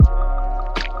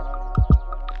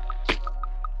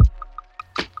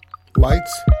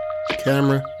Lights,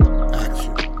 camera,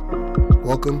 action.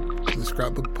 Welcome to the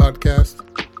Scrapbook Podcast,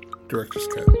 Director's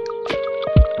Cut.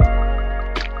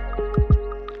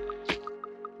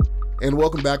 And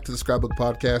welcome back to the Scrapbook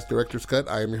Podcast, Director's Cut.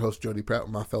 I am your host, Jody Pratt,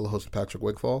 with my fellow host, Patrick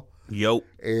Wigfall. Yo.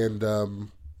 And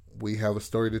we have a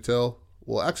story to tell.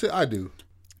 Well, actually, I do.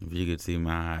 If you could see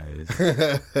my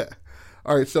eyes.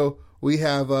 All right, so we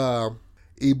have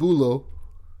Ibulo,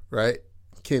 right?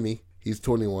 Kenny, he's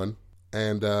 21.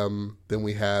 And then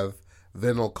we have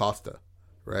Venel Costa,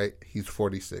 right? He's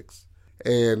 46.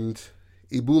 And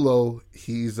Ibulo,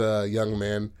 he's a young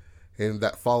man and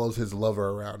that follows his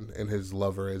lover around, and his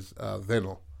lover is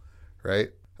Venel, right?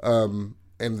 And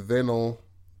Venel,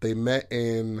 they met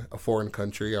in a foreign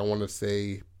country. I want to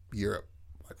say Europe,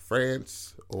 like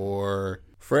France or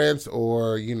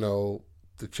you know,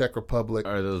 the Czech Republic.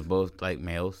 Are those both like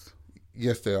males?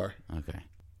 Yes, they are. Okay.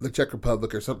 The Czech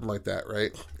Republic or something like that,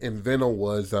 right? And Venel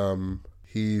was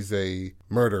he's a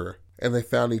murderer, and they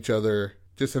found each other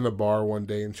just in a bar one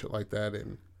day and shit like that.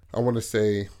 And I want to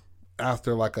say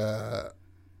after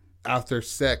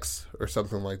sex or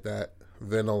something like that,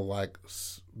 Venel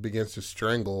begins to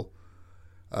strangle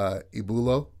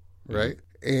Ibulo, right?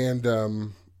 Mm-hmm.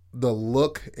 And the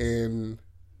look in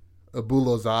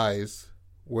Ibulo's eyes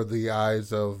were the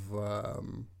eyes of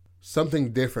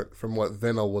something different from what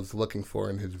Venel was looking for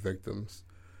in his victims,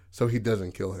 so he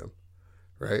doesn't kill him,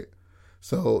 right?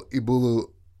 So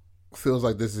Ibulo feels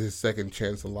like this is his second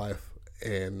chance in life,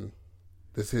 and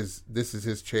this is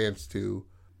his chance to.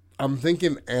 I'm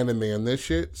thinking anime on this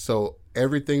shit, so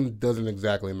everything doesn't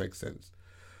exactly make sense.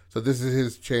 So this is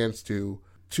his chance to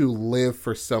live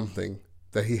for something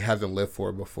that he hasn't lived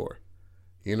for before.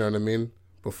 You know what I mean?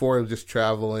 Before it was just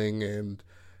traveling and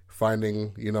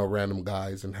finding, you know, random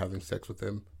guys and having sex with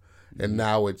them. And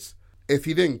now it's, if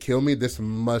he didn't kill me, this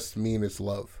must mean it's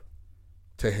love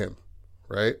to him,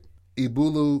 right?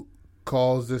 Ibulu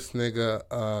calls this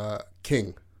nigga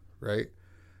king, right?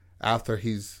 After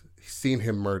he's seen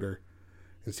him murder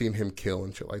and seen him kill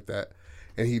and shit like that.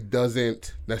 And he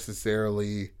doesn't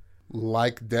necessarily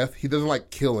like death. He doesn't like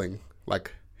killing,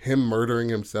 like him murdering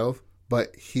himself,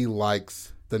 but he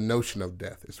likes the notion of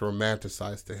death. It's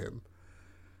romanticized to him.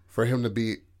 For him to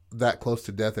be that close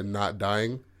to death and not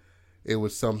dying, it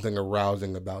was something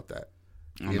arousing about that.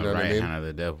 You know what I mean? Right hand of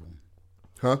the devil.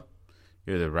 Huh?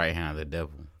 You're the right hand of the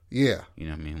devil. Yeah. You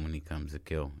know what I mean? When he comes to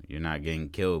kill. You're not getting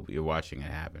killed, but you're watching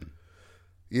it happen.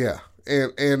 Yeah.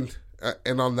 And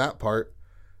on that part,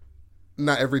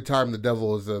 not every time the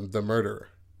devil is the murderer.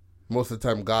 Most of the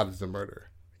time, God is the murderer.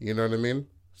 You know what I mean?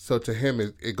 So to him,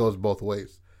 it goes both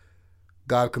ways.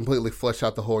 God completely fleshed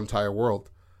out the whole entire world.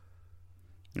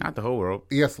 Not the whole world.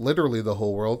 Yes, literally the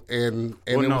whole world. And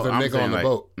it was a nigga on the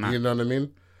boat. You know what I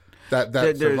mean? That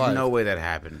there's survived. no way that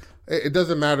happened. It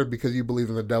doesn't matter because you believe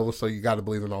in the devil, so you got to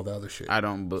believe in all the other shit. I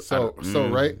don't.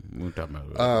 Right? We're talking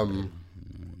about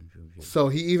so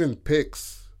he even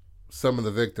picks some of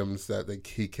the victims that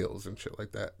he kills and shit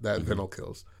like that. That Venel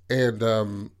kills. And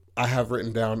I have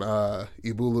written down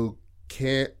Ibulu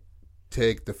can't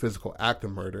take the physical act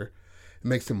of murder. It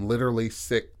makes him literally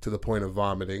sick to the point of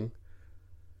vomiting.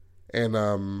 And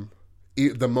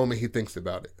the moment he thinks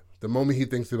about it, the moment he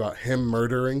thinks about him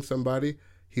murdering somebody,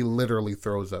 he literally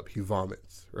throws up. He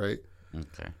vomits, right?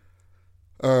 Okay.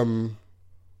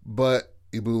 But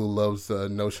Ibulu loves the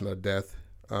notion of death.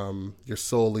 Your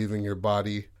soul leaving your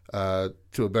body to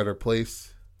a better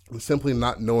place, and simply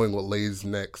not knowing what lays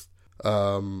next.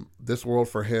 This world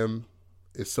for him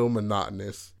is so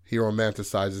monotonous. He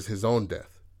romanticizes his own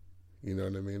death. You know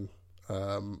what I mean?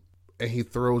 And he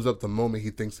throws up the moment he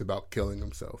thinks about killing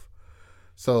himself.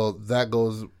 So that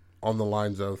goes on the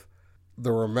lines of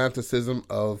the romanticism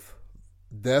of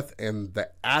death and the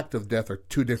act of death are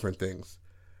two different things.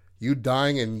 You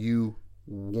dying and you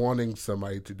wanting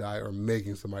somebody to die or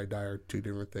making somebody die are two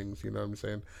different things. You know what I'm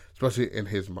saying? Especially in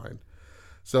his mind.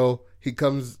 So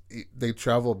they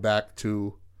travel back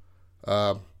to,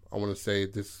 I want to say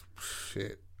this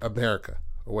shit, America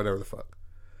or whatever the fuck.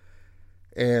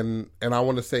 And I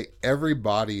want to say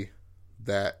everybody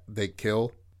that they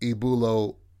kill,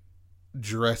 Ibulo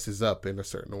dresses up in a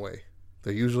certain way.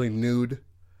 They're usually nude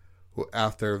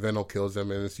after Venel kills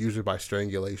them, and it's usually by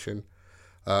strangulation.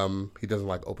 He doesn't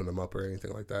like open them up or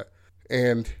anything like that.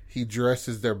 And he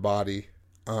dresses their body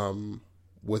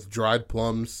with dried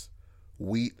plums,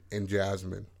 wheat, and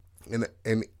jasmine. And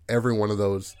every one of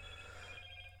those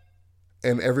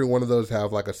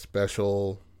have like a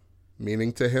special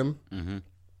meaning to him. Mm-hmm.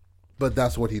 But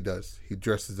that's what he does. He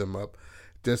dresses them up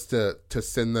just to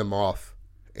send them off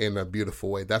in a beautiful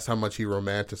way. That's how much he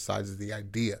romanticizes the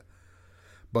idea.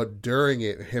 But during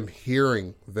it, him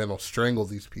hearing Venom strangle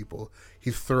these people,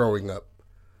 he's throwing up.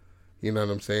 You know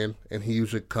what I'm saying? And he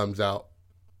usually comes out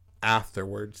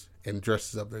afterwards and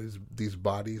dresses up these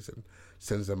bodies and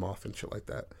sends them off and shit like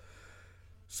that.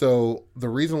 So the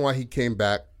reason why they came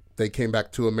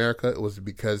back to America, it was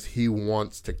because he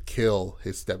wants to kill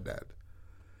his stepdad.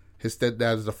 His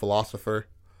stepdad is a philosopher.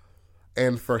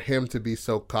 And for him to be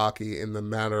so cocky in the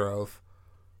matter of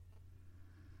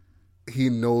he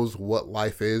knows what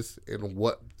life is and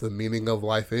what the meaning of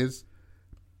life is,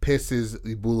 pisses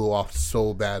Ibulu off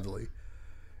so badly.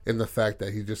 In the fact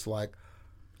that he's just like,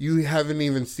 you haven't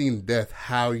even seen death.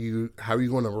 How are you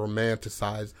going to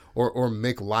romanticize or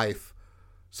make life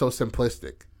so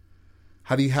simplistic?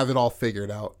 How do you have it all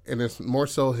figured out? And it's more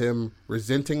so him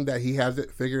resenting that he has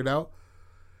it figured out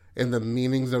and the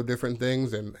meanings of different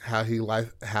things and how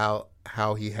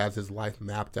he has his life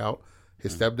mapped out,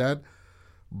 his stepdad.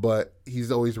 But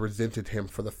he's always resented him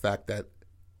for the fact that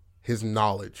his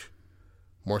knowledge,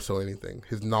 more so anything,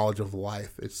 his knowledge of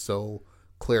life is so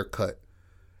clear cut.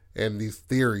 And these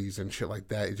theories and shit like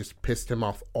that, it just pissed him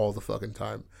off all the fucking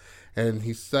time. And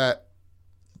he sat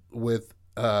with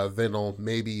Venom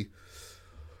maybe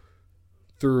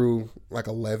through like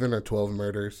 11 or 12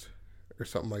 murders or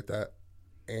something like that.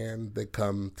 And they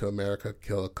come to America,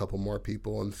 kill a couple more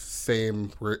people, and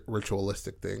same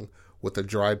ritualistic thing with the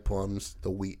dried plums, the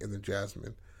wheat, and the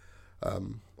jasmine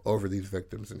over these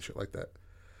victims and shit like that.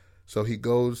 So he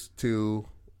goes to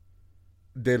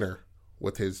dinner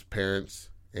with his parents,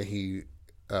 and he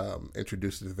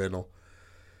introduces Venom.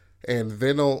 And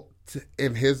Venom,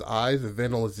 in his eyes,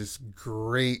 Venom is this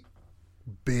great,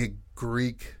 big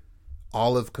Greek,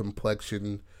 olive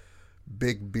complexion,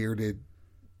 big bearded,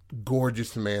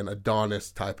 gorgeous man,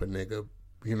 Adonis type of nigga.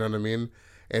 You know what I mean?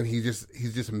 And he's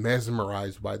just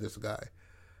mesmerized by this guy.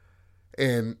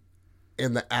 And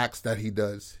in the acts that he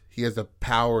does, he has the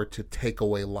power to take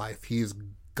away life. He is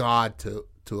God to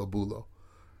Abulo,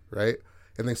 right?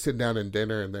 And they sit down in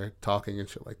dinner and they're talking and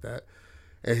shit like that.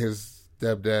 And his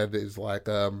stepdad is like,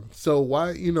 so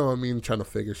why, you know what I mean, trying to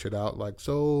figure shit out. Like,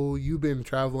 so you've been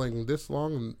traveling this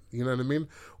long, you know what I mean?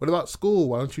 What about school?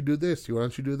 Why don't you do this? Why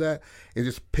don't you do that? It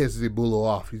just pisses Abulo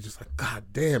off. He's just like, God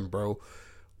damn, bro.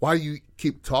 Why do you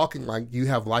keep talking like you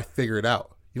have life figured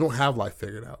out? You don't have life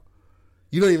figured out.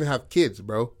 You don't even have kids,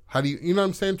 bro. How do you know what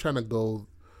I'm saying? Trying to go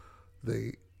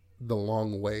the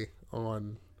long way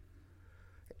on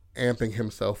amping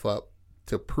himself up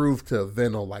to prove to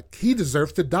Venom, like, he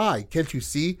deserves to die. Can't you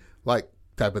see? Like,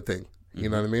 type of thing. You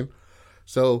know what I mean?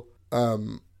 So,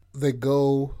 they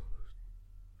go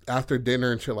after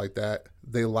dinner and shit like that.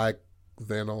 They like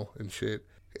Venom and shit.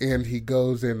 And he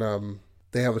goes and,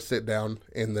 they have a sit down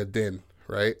in the den,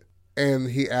 right? And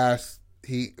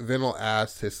Venom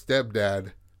asks his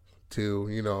stepdad to,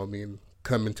 you know what I mean,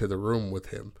 come into the room with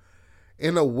him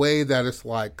in a way that it's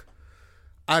like,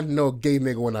 I know a gay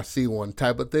nigga when I see one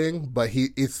type of thing, but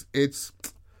it's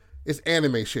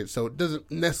anime shit, so it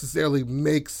doesn't necessarily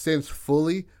make sense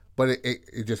fully, but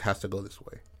it just has to go this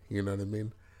way. You know what I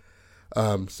mean?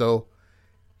 So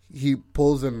he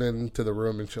pulls him into the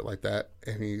room and shit like that,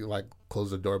 and he like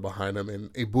closes the door behind him,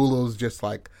 and Ibulo's just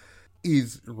like,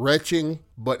 he's retching,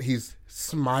 but he's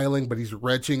smiling, but he's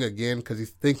retching again because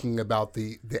he's thinking about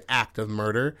the act of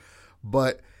murder,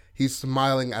 but he's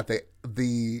smiling at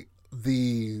the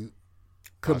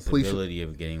completion, possibility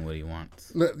of getting what he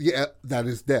wants. Yeah, that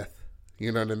is death.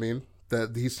 You know what I mean?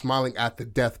 That he's smiling at the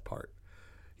death part.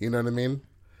 You know what I mean?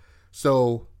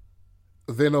 So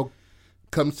Venom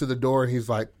comes to the door and he's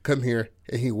like, "Come here,"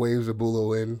 and he waves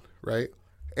Abulo in, right?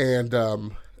 And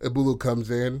Abulo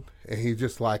comes in and he's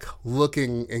just like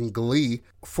looking in glee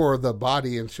for the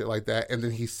body and shit like that, and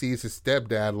then he sees his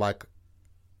stepdad like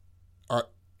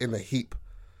in a heap.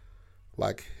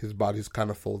 Like, his body's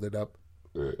kind of folded up.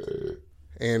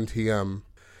 And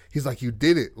he's like, "You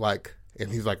did it." Like, and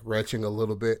he's like retching a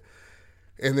little bit.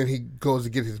 And then he goes to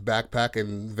get his backpack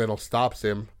and Venom stops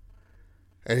him.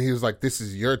 And he was like, "This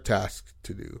is your task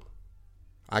to do.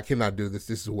 I cannot do this.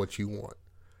 This is what you want.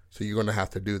 So you're going to have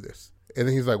to do this." And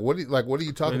then he's like, what are you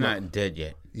talking about? We're not dead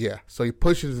yet. Yeah. So he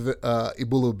pushes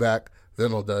Ibulu back,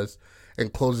 Venom does,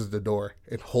 and closes the door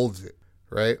and holds it,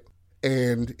 right?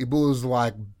 And Ibulu's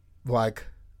like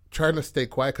trying to stay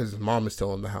quiet because his mom is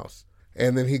still in the house.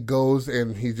 And then he goes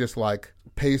and he's just like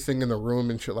pacing in the room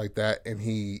and shit like that. And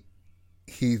he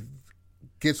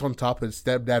gets on top of his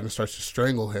stepdad and starts to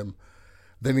strangle him.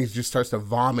 Then he just starts to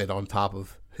vomit on top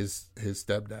of his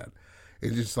stepdad.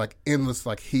 It's just like endless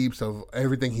like heaps of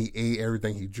everything he ate,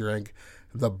 everything he drank,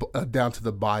 down to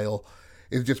the bile.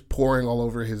 It's just pouring all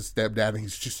over his stepdad, and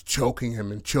he's just choking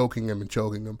him and choking him and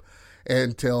choking him.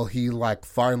 until he like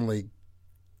finally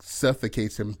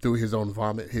suffocates him through his own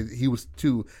vomit.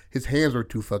 His hands were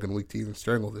too fucking weak to even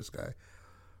strangle this guy.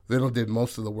 Venom did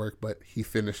most of the work, but he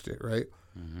finished it, right?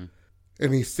 Mm-hmm.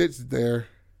 And he sits there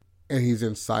and he's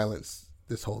in silence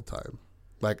this whole time,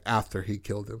 like after he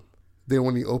killed him. Then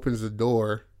when he opens the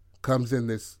door, comes in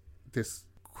this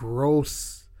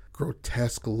gross,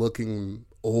 grotesque looking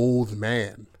old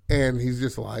man. And he's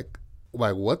just like,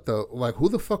 what the, like,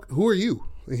 who are you?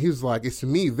 And he was like, it's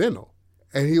me, Venom.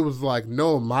 And he was like,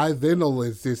 no, my Venom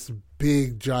is this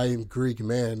big, giant Greek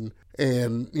man.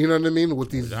 And you know what I mean? With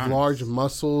these large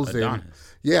muscles. Adonis. And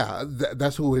yeah,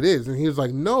 that's who it is. And he was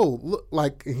like, no, look,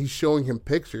 like, and he's showing him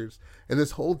pictures. And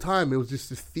this whole time, it was just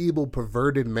this feeble,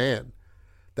 perverted man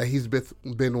that he's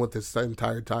been with this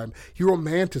entire time. He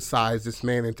romanticized this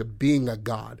man into being a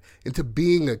god, into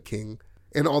being a king.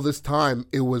 And all this time,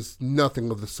 it was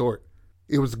nothing of the sort.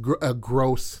 It was a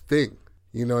gross thing.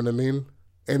 You know what I mean?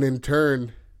 And in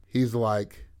turn, he's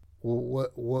like, well,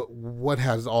 what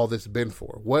has all this been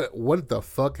for? What the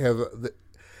fuck have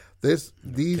these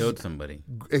killed somebody?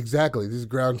 Exactly, these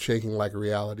ground shaking like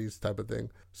realities type of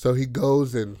thing. So he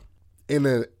goes and in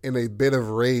a bit of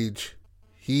rage,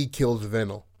 he kills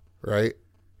Venom, right?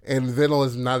 And Venom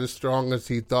is not as strong as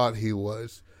he thought he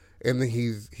was, and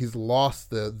he's lost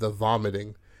the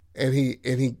vomiting, and he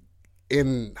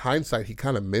in hindsight he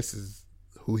kind of misses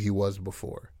who he was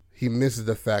before. He misses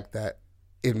the fact that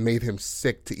it made him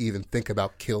sick to even think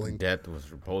about killing. Death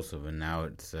was repulsive, and now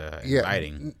it's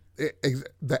inviting.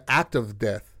 The act of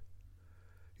death.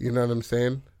 You know what I'm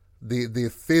saying? The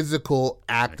physical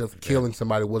act of killing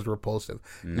somebody was repulsive.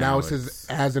 Now it's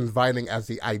as inviting as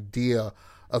the idea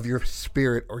of your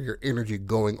spirit or your energy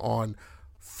going on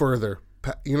further.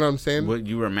 You know what I'm saying? What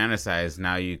you romanticize,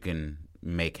 now you can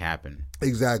make happen.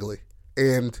 Exactly.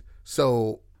 And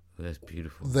so that's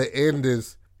beautiful. The end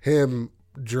is him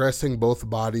dressing both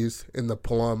bodies in the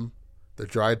plum, the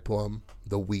dried plum,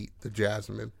 the wheat, the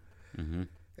jasmine, and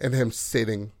him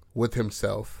sitting with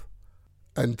himself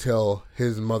until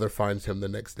his mother finds him the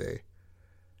next day.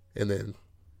 And then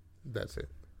that's it.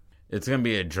 It's going to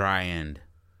be a dry end.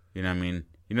 You know what I mean?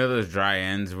 You know those dry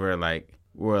ends where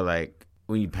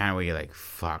when you pan away, you're like,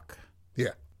 fuck. Yeah.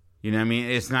 You know what I mean?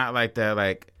 It's not like that,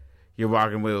 like, you're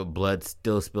walking away with blood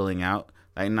still spilling out.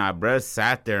 Like, nah, bruh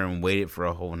sat there and waited for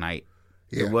a whole night.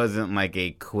 Yeah. It wasn't like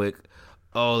a quick,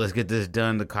 oh, let's get this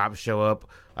done. The cops show up.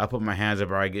 I'll put my hands up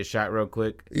or I get shot real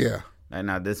quick. Yeah. Like,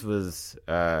 nah, this was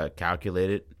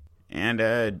calculated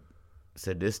and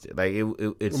sadistic. Like,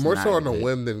 it's more so on a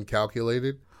whim than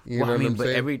calculated. You know what I'm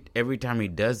saying? But every time he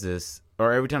does this,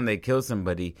 or every time they kill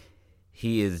somebody,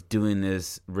 he is doing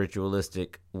this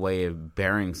ritualistic way of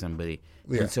burying somebody.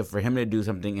 Yeah. And so for him to do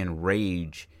something in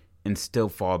rage and still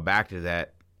fall back to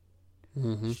that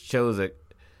shows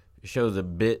a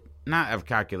bit, not of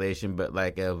calculation, but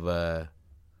like of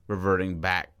reverting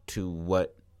back to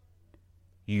what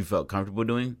you felt comfortable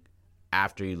doing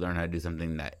after you learned how to do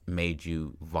something that made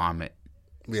you vomit.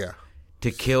 Yeah.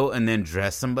 To kill and then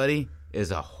dress somebody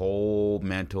is a whole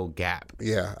mental gap.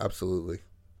 Yeah, absolutely.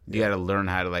 You got to learn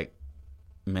how to like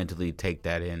mentally take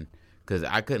that in, because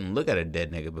I couldn't look at a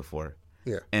dead nigga before.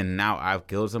 Yeah. And now I've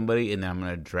killed somebody and then I'm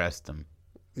going to dress them.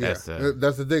 That's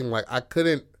the thing. Like, I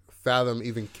couldn't fathom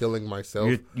even killing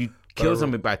myself. You kill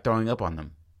somebody by throwing up on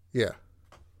them. Yeah.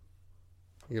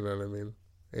 You know what I mean?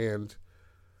 And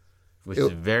which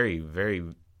is very, very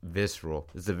visceral.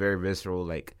 It's a very visceral,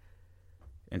 like,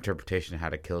 interpretation of how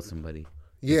to kill somebody.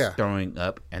 Yeah. It's throwing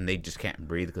up and they just can't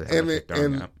breathe because they're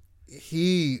throwing up.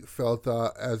 He felt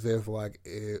as if like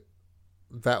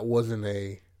that wasn't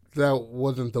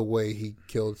the way he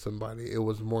killed somebody. It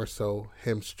was more so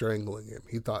him strangling him.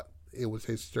 He thought it was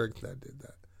his strength that did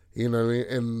that. You know what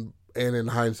I mean? And in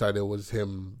hindsight, it was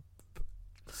him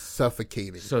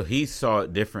suffocating. So he saw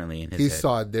it differently in his head. He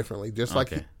saw it differently, just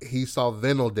like he saw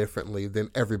Venom differently than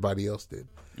everybody else did.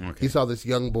 Okay. He saw this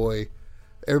young boy.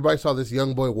 Everybody saw this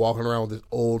young boy walking around with this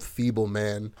old, feeble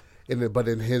man. But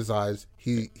in his eyes,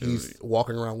 he's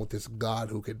walking around with this God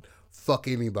who could fuck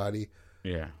anybody.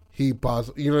 Yeah. You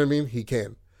know what I mean? He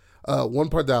can. One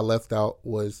part that I left out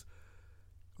was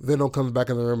Venom comes back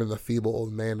in the room and the feeble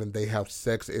old man, and they have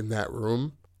sex in that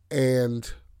room. And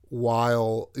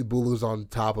while Ibulu's on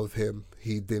top of him,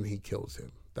 he kills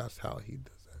him. That's how he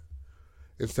does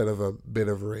that. Instead of a bit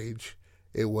of rage,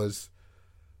 it was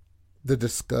the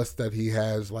disgust that he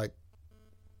has, like,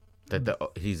 that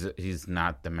he's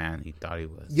not the man he thought he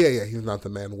was. Yeah, he's not the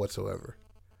man whatsoever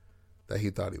that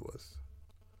he thought he was.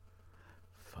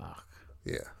 Fuck.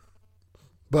 Yeah.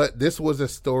 But this was a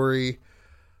story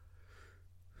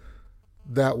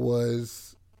that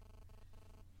was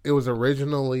it was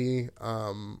originally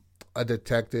a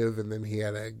detective, and then he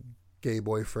had a gay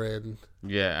boyfriend.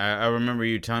 Yeah, I remember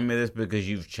you telling me this because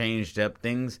you've changed up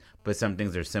things, but some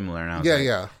things are similar. And I was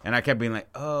yeah. And I kept being like,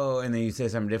 oh, and then you say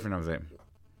something different. I was like,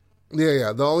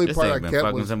 yeah. The only part I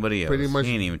kept was somebody else. Pretty much,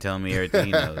 he ain't even telling me everything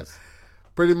he knows.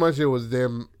 Pretty much, it was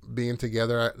them being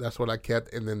together. That's what I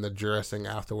kept, and then the dressing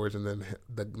afterwards, and then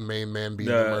the main man being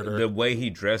the murderer. The way he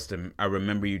dressed him, I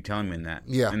remember you telling me that.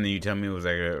 Yeah, and then you tell me it was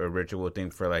like a ritual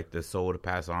thing for like the soul to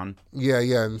pass on. Yeah,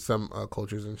 in some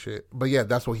cultures and shit. But yeah,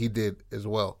 that's what he did as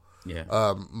well. Yeah,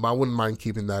 I wouldn't mind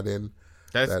keeping that in.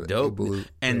 That's that dope,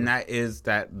 and that's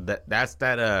that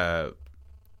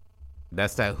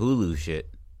Hulu shit.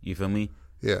 You feel me?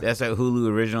 Yeah, that's that Hulu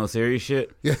original series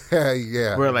shit.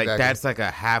 Yeah. Where like that's like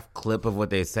a half clip of what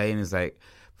they say, and it's like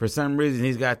for some reason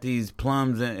he's got these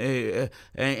plums, and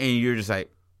you're just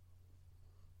like,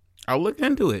 I'll look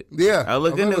into it. Yeah, I'll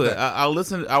look into it. I'll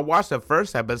listen. I'll watch the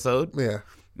first episode. Yeah,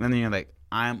 and then you're like,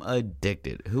 I'm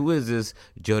addicted. Who is this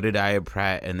Jody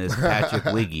Pratt and this Patrick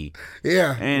Wiggy?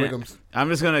 Yeah, and Wiggums. I'm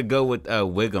just gonna go with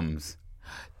Wiggums.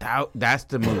 That's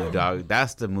the move, dog.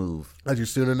 That's the move. That's your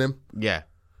pseudonym? Yeah.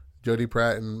 Jody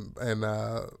Pratt and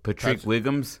Patrick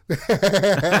Wiggums.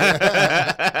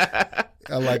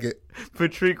 I like it.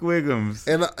 Patrick Wiggums.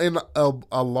 And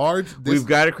a large. We've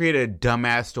got to create a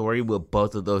dumbass story with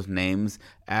both of those names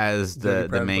as the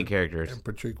main characters. And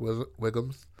Patrick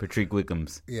Wiggums. Patrick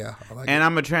Wiggums. Yeah, I like and it.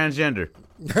 I'm a transgender.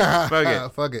 Fuck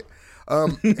it. Fuck it.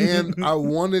 And I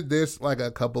wanted this like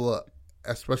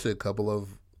especially a couple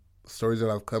of stories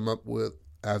that I've come up with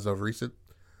as of recent.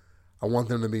 I want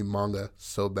them to be manga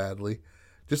so badly.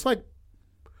 Just like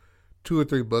 2 or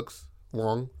 3 books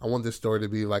long. I want this story to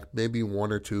be like maybe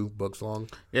 1 or 2 books long.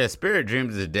 Yeah, Spirit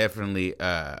Dreams is definitely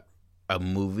a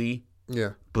movie.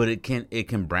 Yeah. But it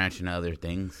can branch into other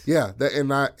things. Yeah,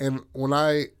 when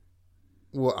I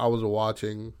was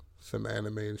watching some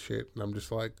anime and shit, and I'm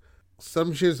just like,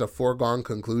 some shit is a foregone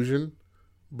conclusion,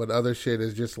 but other shit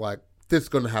is just like, this is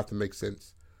going to have to make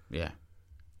sense. Yeah.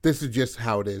 This is just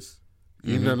how it is.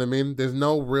 You know what I mean? There's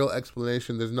no real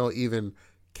explanation. There's no even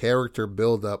character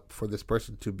build up for this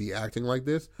person to be acting like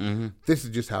this. Mm-hmm. This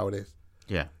is just how it is.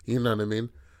 Yeah. You know what I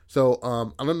mean? So,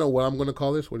 I don't know what I'm going to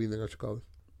call this. What do you think I should call this?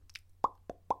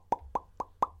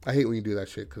 I hate when you do that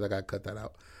shit because I got to cut that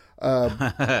out.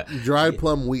 Dried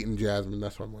plum, wheat, and jasmine.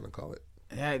 That's what I'm going to call it.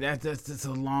 Yeah, that's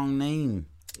a long name.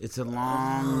 It's a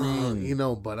long name. You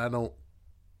know, but I don't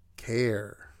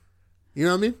care. You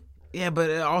know what I mean? Yeah, but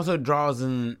it also draws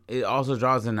in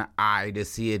the eye to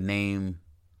see a name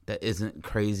that isn't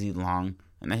crazy long,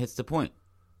 and that hits the point.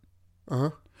 Uh-huh.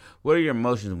 What are your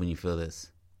emotions when you feel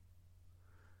this?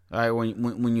 All right,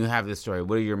 when you have this story,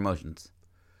 what are your emotions?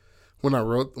 When I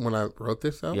wrote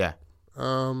this out? Yeah.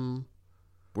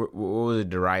 What was it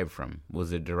derived from?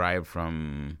 Was it derived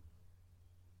from?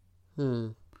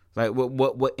 Like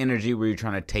what energy were you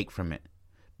trying to take from it?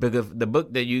 Because the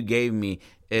book that you gave me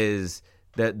is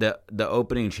the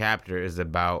opening chapter is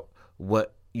about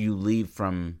what you leave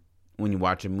from when you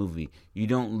watch a movie. You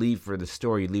don't leave for the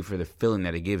story, you leave for the feeling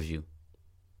that it gives you.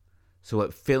 So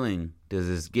what feeling does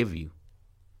this give you?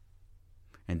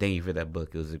 And thank you for that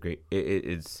book. It was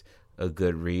it's a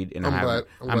good read. And I'm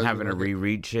having to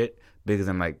reread shit because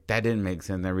I'm like, that didn't make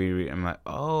sense. I reread. I'm like,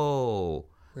 oh,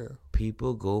 yeah.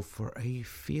 People go for a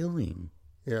feeling.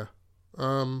 Yeah.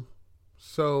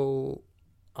 So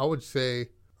I would say,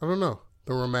 I don't know,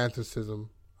 the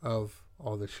romanticism of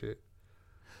all this shit.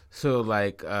 So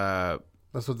like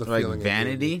that's what the like feeling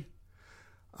vanity?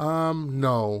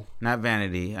 No. Not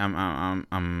vanity. I'm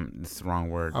it's the wrong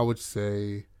word. I would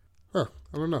say I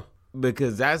don't know.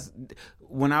 Because that's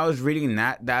when I was reading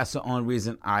that's the only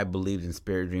reason I believed in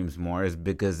spirit dreams more, is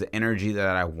because the energy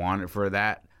that I wanted for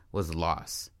that was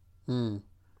loss. A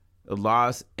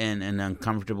loss and an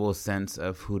uncomfortable sense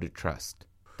of who to trust.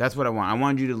 That's what I want. I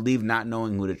want you to leave not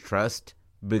knowing who to trust,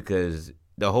 because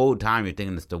the whole time you're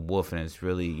thinking it's the wolf and it's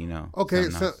really, Okay,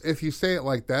 so else. If you say it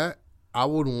like that, I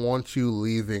would want you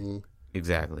leaving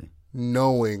exactly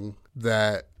knowing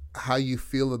that how you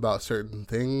feel about certain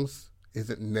things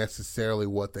isn't necessarily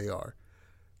what they are.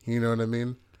 You know what I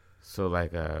mean? So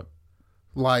like the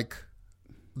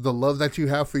love that you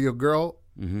have for your girl,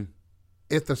 mm-hmm.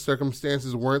 if the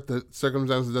circumstances weren't the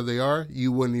circumstances that they are,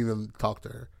 you wouldn't even talk to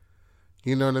her.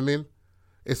 You know what I mean?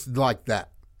 It's like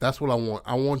that. That's what I want.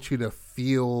 I want you to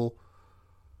feel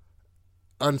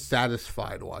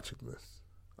unsatisfied watching this.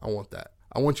 I want that.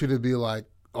 I want you to be like,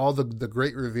 all the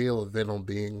great reveal of Venom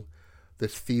being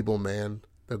this feeble man,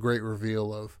 the great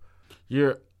reveal of...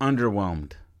 You're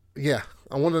underwhelmed. Yeah.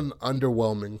 I want an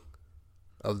underwhelming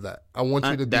of that. I want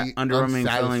you to that be underwhelming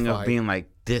feeling of unsatisfied. being like,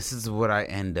 this is what I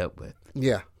end up with.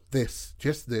 Yeah,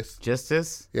 just this. Just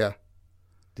this? Yeah,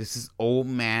 This is old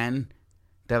man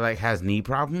that like has knee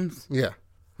problems? yeah,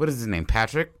 What is his name?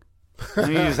 Patrick?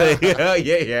 And you say,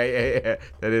 yeah.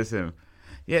 That is him.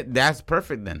 Yeah, that's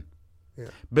perfect then. yeah,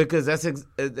 Because that's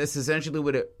essentially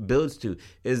what it builds to,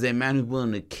 is a man who's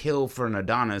willing to kill for an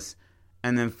Adonis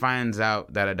and then finds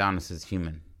out that Adonis is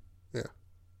human. yeah.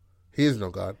 He is no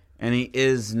god. And he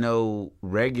is no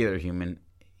regular human.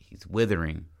 He's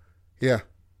withering. Yeah,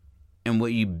 And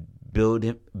what you built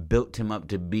him up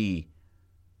to be,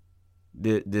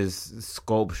 this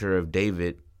sculpture of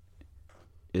David,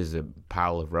 is a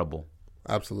pile of rubble.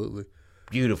 absolutely.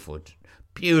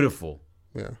 Beautiful.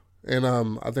 Yeah, and I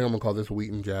think I'm gonna call this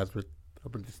wheat and jasmine.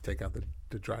 I'm gonna just take out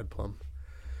the dried plum.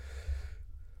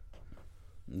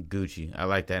 Gucci. I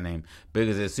like that name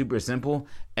because it's super simple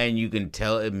and you can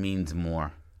tell it means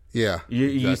more. Yeah, You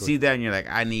exactly. see that and you're like,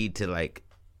 I need to like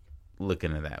look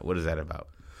into that. What is that about?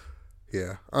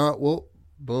 Yeah. Well,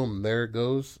 boom, there it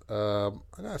goes. I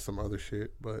got some other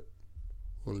shit, but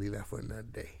we'll leave that for another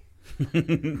day.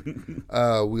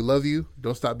 We love you.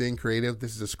 Don't stop being creative.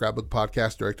 This is a Scrapbook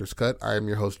Podcast Director's Cut. I am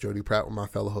your host, Jody Pratt, with my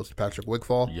fellow host, Patrick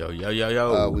Wigfall. Yo.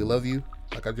 We love you.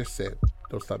 Like I just said,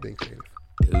 don't stop being creative.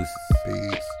 Deuces.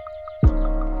 Peace.